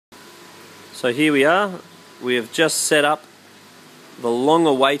So here we are. We have just set up the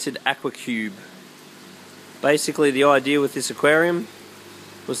long-awaited Aqua cube. Basically, the idea with this aquarium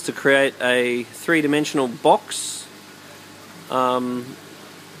was to create a three-dimensional box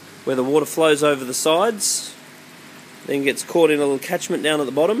where the water flows over the sides, then gets caught in a little catchment down at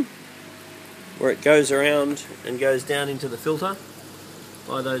the bottom, where it goes around and goes down into the filter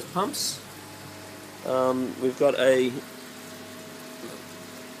by those pumps. We've got a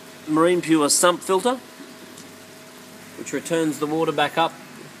marine pure sump filter which returns the water back up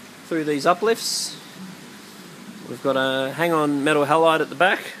through these uplifts. We've got a hang-on metal halide at the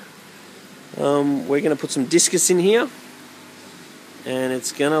back. We're going to put some discus in here and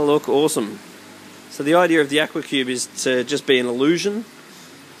it's going to look awesome. So the idea of the Aqua cube is to just be an illusion,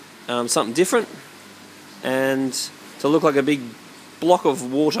 something different, and to look like a big block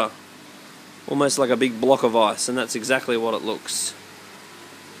of water, almost like a big block of ice, and that's exactly what it looks.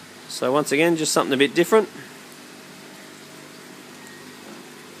 So once again, just something a bit different.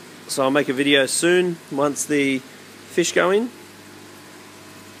 So I'll make a video soon once the fish go in.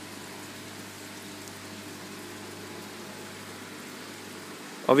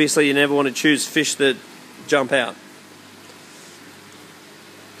 Obviously you never want to choose fish that jump out,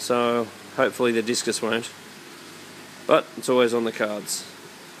 so hopefully the discus won't, but it's always on the cards.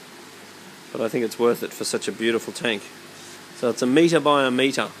 But I think it's worth it for such a beautiful tank. So it's 1 metre by 1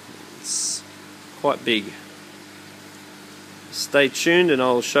 metre. It's quite big. Stay tuned and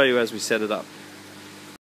I'll show you as we set it up.